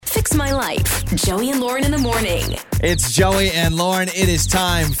Fix My Life. Joey and Lauren in the morning. It's Joey and Lauren. It is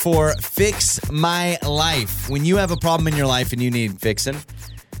time for Fix My Life. When you have a problem in your life and you need fixing,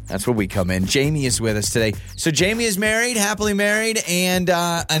 that's where we come in. Jamie is with us today. So Jamie is married, happily married, and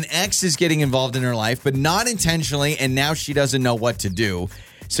an ex is getting involved in her life, but not intentionally, and now she doesn't know what to do.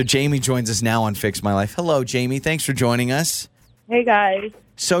 So Jamie joins us now on Fix My Life. Hello, Jamie. Thanks for joining us. Hey, guys.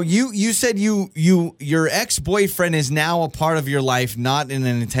 So you said your ex-boyfriend is now a part of your life, not in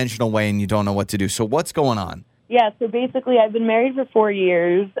an intentional way, and you don't know what to do. So what's going on? Yeah, so basically I've been married for 4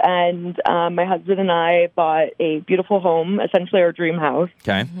 years, and my husband and I bought a beautiful home, essentially our dream house.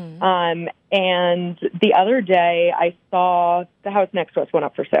 Okay. And the other day I saw the house next to us went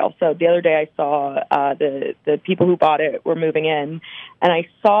up for sale. So the other day I saw the people who bought it were moving in, and I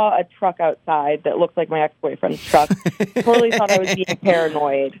saw a truck outside that looked like my ex-boyfriend's truck. Totally thought I was being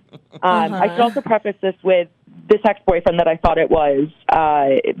paranoid. I should also preface this with this ex-boyfriend that I thought it was.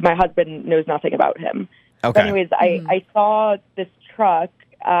 My husband knows nothing about him. Okay. So anyways, I saw this truck,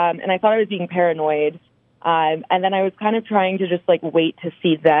 and I thought I was being paranoid. And then I was kind of trying to just, wait to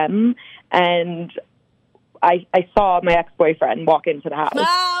see them. And I saw my ex-boyfriend walk into the house.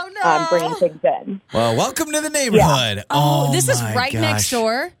 Oh, no. Bringing things in. Well, welcome to the neighborhood. Yeah. Oh, this is my right gosh. next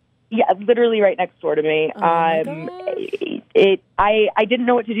door? Yeah, literally right next door to me. Oh, my gosh. I didn't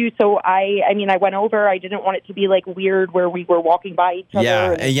know what to do, so I went over. I didn't want it to be, weird where we were walking by each other.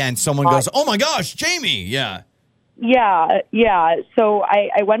 Yeah, and someone goes, oh, my gosh, Jamie, yeah. Yeah. So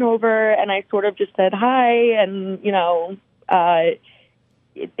I went over and I sort of just said hi, and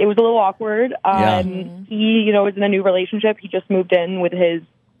it was a little awkward. He is in a new relationship. He just moved in with his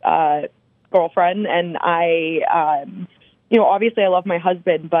girlfriend, and I obviously I love my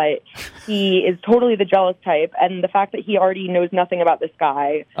husband, but he is totally the jealous type, and the fact that he already knows nothing about this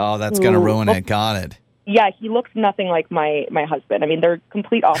guy. Oh, that's going to ruin it. Got it. Yeah, he looks nothing like my husband. I mean, they're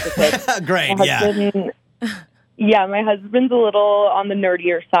complete opposites. Great, Yeah, my husband's a little on the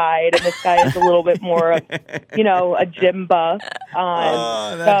nerdier side, and this guy is a little bit more of, a gym buff.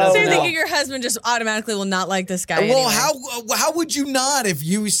 So you're thinking your husband just automatically will not like this guy Well, anyway. how would you not if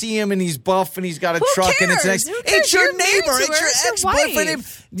you see him and he's buff and he's got a Who truck cares? and it's next? Who cares? It's your You're married neighbor. to It's her. your It's your ex-boyfriend.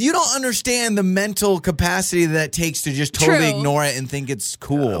 wife. You don't understand the mental capacity that it takes to just totally True. ignore it and think it's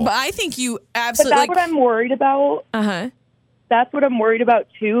cool. But I think you But absolutely... that's what I'm worried about. Uh-huh. That's what I'm worried about,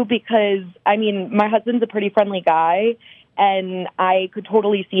 too, because, my husband's a pretty friendly guy, and I could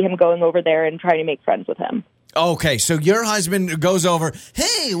totally see him going over there and trying to make friends with him. Okay, so your husband goes over,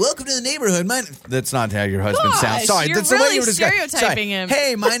 hey, welcome to the neighborhood. That's not how your husband sounds. Sorry, you're that's the way really you were describing. stereotyping him.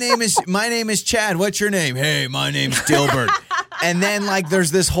 Hey, my name is Chad. What's your name? Hey, my name's Dilbert. And then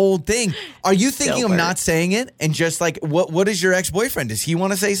there's this whole thing. Are you thinking of not saying it and just what is your ex-boyfriend? Does he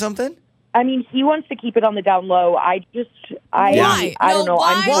want to say something? He wants to keep it on the down low. Why? I don't know.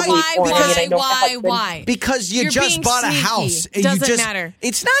 Why? Because you You're just being bought a sneaky. house. And Doesn't matter.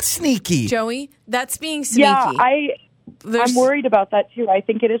 It's not sneaky. Joey, that's being sneaky. Yeah, I'm worried about that, too. I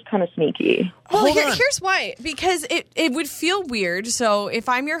think it is kind of sneaky. Well, Hold on. here's why. Because it would feel weird. So if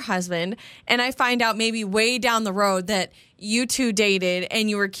I'm your husband and I find out maybe way down the road that you two dated and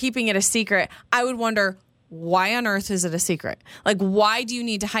you were keeping it a secret, I would wonder, why on earth is it a secret? Why do you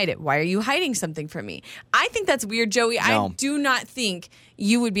need to hide it? Why are you hiding something from me? I think that's weird, Joey. No. I do not think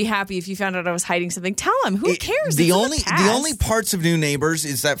you would be happy if you found out I was hiding something. Tell him. Who cares? The It's in only past. the only parts of New Neighbors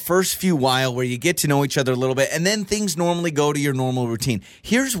is that first few while where you get to know each other a little bit, and then things normally go to your normal routine.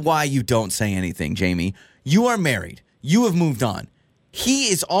 Here's why you don't say anything, Jamie. You are married. You have moved on. He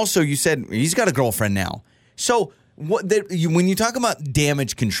is also, you said, he's got a girlfriend now. So when you talk about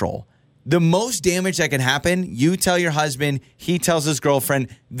damage control, the most damage that can happen, you tell your husband, he tells his girlfriend,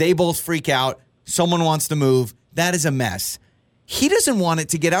 they both freak out, someone wants to move. That is a mess. He doesn't want it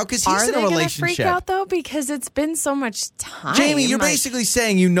to get out because he's in a relationship. Are they going to freak out, though? Because it's been so much time. Jamie, you're basically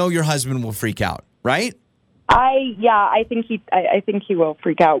saying your husband will freak out, right? I think he will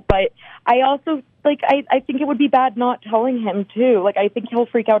freak out. But I also, I think it would be bad not telling him, too. I think he'll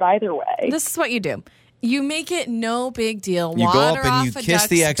freak out either way. This is what you do. You make it no big deal. You Water go up and off you a kiss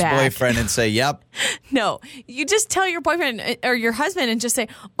the duck's ex-boyfriend back. and say, yep. No, you just tell your boyfriend or your husband and just say,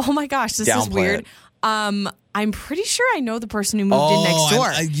 oh my gosh, this is Downplay weird. it. I'm pretty sure I know the person who moved in next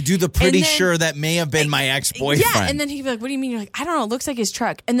door. You do the pretty And then- sure that may have been my ex-boyfriend. Yeah, and then he'd be like, what do you mean? You're like, I don't know, it looks like his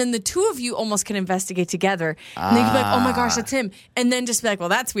truck. And then the two of you almost can investigate together. And then you'd be like, oh my gosh, that's him. And then just be like, well,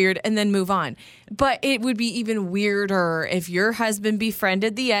 that's weird, and then move on. But it would be even weirder if your husband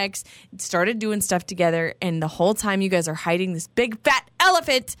befriended the ex, started doing stuff together, and the whole time you guys are hiding this big fat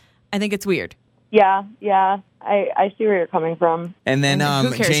elephant. I think it's weird. Yeah. I see where you're coming from. And then,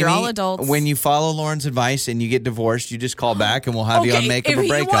 Who cares? Jamie, You're all adults. when you follow Lauren's advice and you get divorced, you just call back and we'll have you on Makeup or if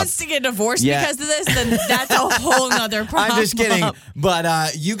Breakup. he wants to get divorced Yeah. because of this, then that's a whole nother problem. I'm just kidding.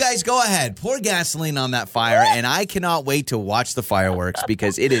 But you guys go ahead. Pour gasoline on that fire. And I cannot wait to watch the fireworks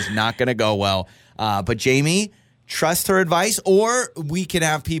because it is not going to go well. But Jamie, trust her advice, or we can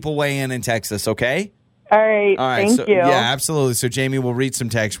have people weigh in and text us, okay? All right. Thank you. Yeah, absolutely. So, Jamie, we'll read some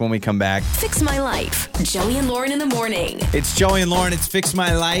text when we come back. Fix My Life. Joey and Lauren in the morning. It's Joey and Lauren. It's Fix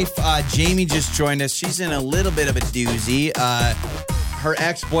My Life. Jamie just joined us. She's in a little bit of a doozy. Her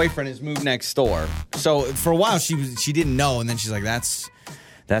ex-boyfriend has moved next door. So for a while, she didn't know, and then she's like, "That's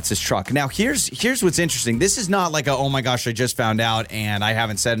his truck." Now, here's what's interesting. This is not like oh my gosh, I just found out and I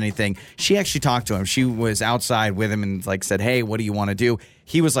haven't said anything. She actually talked to him. She was outside with him and said, "Hey, what do you want to do?"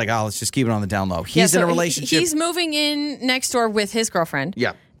 He was like, "Oh, let's just keep it on the down low." He's in a relationship. He's moving in next door with his girlfriend.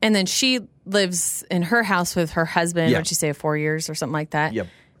 Yeah. And then she lives in her house with her husband. Yeah. What'd she say, 4 years or something like that? Yep.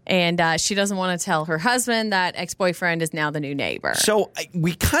 And she doesn't want to tell her husband that ex-boyfriend is now the new neighbor. So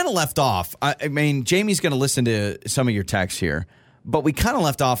we kind of left off. I mean, Jamie's going to listen to some of your texts here, but we kind of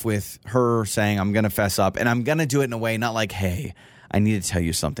left off with her saying, "I'm going to fess up, and I'm going to do it in a way not like, hey, I need to tell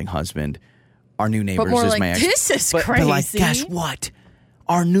you something, husband. Our new neighbor more is like, my ex." this is But like, crazy. guess what?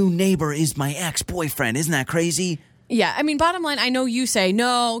 Our new neighbor is my ex-boyfriend. Isn't that crazy? Yeah, I mean, bottom line, I know you say,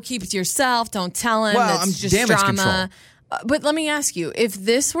 no, keep it to yourself, don't tell him, Well, that's I'm just damage drama. control. But let me ask you, if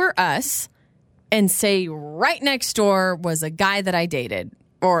this were us and say right next door was a guy that I dated,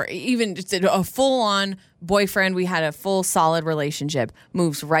 or even just a full-on boyfriend, we had a full solid relationship,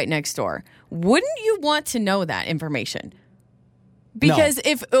 moves right next door, wouldn't you want to know that information? Because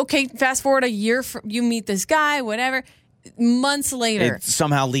fast forward a year, you meet this guy, whatever, months later, It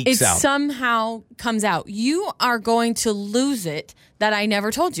somehow leaks it out. somehow comes out. You are going to lose it that I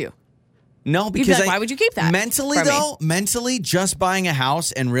never told you. No, be because like, why would you keep that mentally from me? though? Mentally, just buying a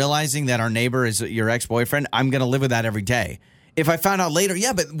house and realizing that our neighbor is your ex-boyfriend, I'm going to live with that every day. If I found out later,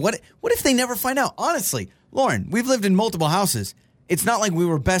 yeah, but what if they never find out? Honestly, Lauren, we've lived in multiple houses. It's not like we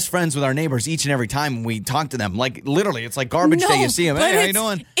were best friends with our neighbors each and every time we talked to them. Like literally, it's like garbage day. You see them, but hey, how you it's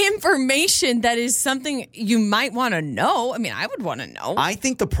doing? information that is something you might want to know. I mean, I would want to know. I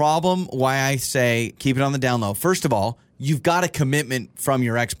think the problem why I say keep it on the down low. First of all, you've got a commitment from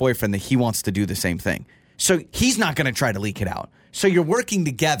your ex-boyfriend that he wants to do the same thing. So he's not going to try to leak it out. So you're working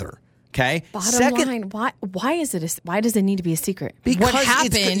together. Okay. Bottom line, why is it? Why does it need to be a secret? Because what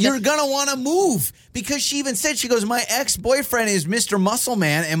happened? You're gonna want to move because she even said, she goes, my ex-boyfriend is Mr. Muscle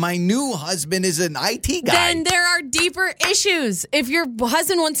Man and my new husband is an IT guy. Then there are deeper issues. If your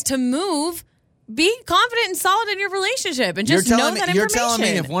husband wants to move, be confident and solid in your relationship and just know that information. You're telling me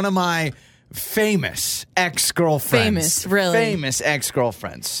if one of my famous ex-girlfriends, famous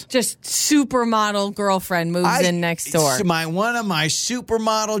ex-girlfriends, just supermodel girlfriend moves in next door. One of my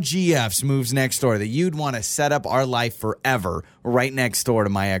supermodel GFs moves next door, that you'd want to set up our life forever right next door to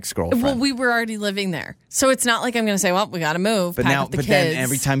my ex-girlfriend. Well, we were already living there. So it's not like I'm going to say, well, we got to move. But pack now, up the but kids. then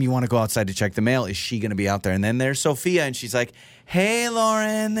every time you want to go outside to check the mail, is she going to be out there? And then there's Sophia, and she's like, "Hey,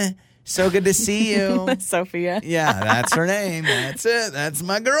 Lauren, so good to see you." Sophia. Yeah, that's her name. That's it. That's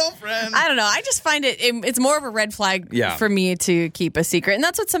my girlfriend. I don't know. I just find it's more of a red flag for me to keep a secret. And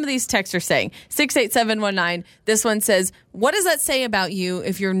that's what some of these texts are saying. 68719. This one says, what does that say about you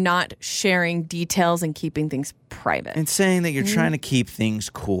if you're not sharing details and keeping things private? It's saying that you're trying to keep things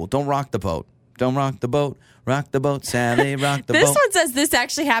cool. Don't rock the boat. Don't rock the boat. Rock the boat, Sally, rock the boat. This one says this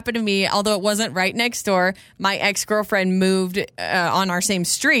actually happened to me, although it wasn't right next door. My ex-girlfriend moved on our same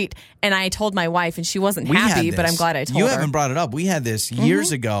street, and I told my wife, and she wasn't happy, but I'm glad I told her. You haven't brought it up. We had this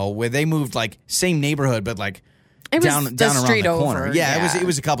years ago where they moved, like, same neighborhood, but, like, it down was around street the corner. over. Yeah, it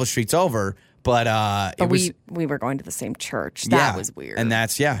was a couple of streets over. But we were going to the same church. That was weird. And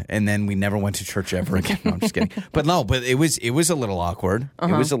and then we never went to church ever again. No, I'm just kidding. But it was a little awkward.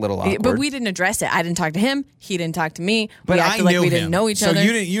 It was a little awkward. But we didn't address it. I didn't talk to him. He didn't talk to me. But we I acted knew like we him. didn't know each other. So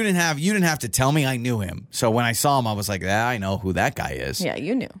you didn't have to tell me. I knew him. So when I saw him, I was like, I know who that guy is. Yeah,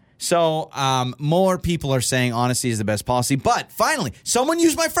 you knew. So more people are saying honesty is the best policy. But finally, someone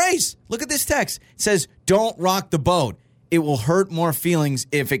used my phrase. Look at this text. It says, "Don't rock the boat. It will hurt more feelings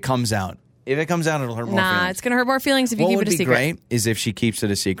if it comes out." If it comes out, it'll hurt more feelings. Nah, it's going to hurt more feelings if you keep it a secret. What would be great is if she keeps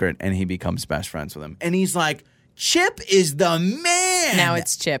it a secret and he becomes best friends with him. And he's like, Chip is the man. Now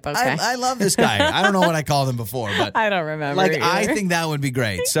it's Chip, okay. I love this guy. I don't know what I called him before, but I don't remember. I think that would be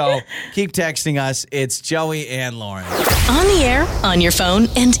great. So keep texting us. It's Joey and Lauren. On the air, on your phone,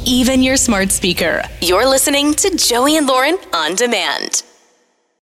 and even your smart speaker. You're listening to Joey and Lauren on demand.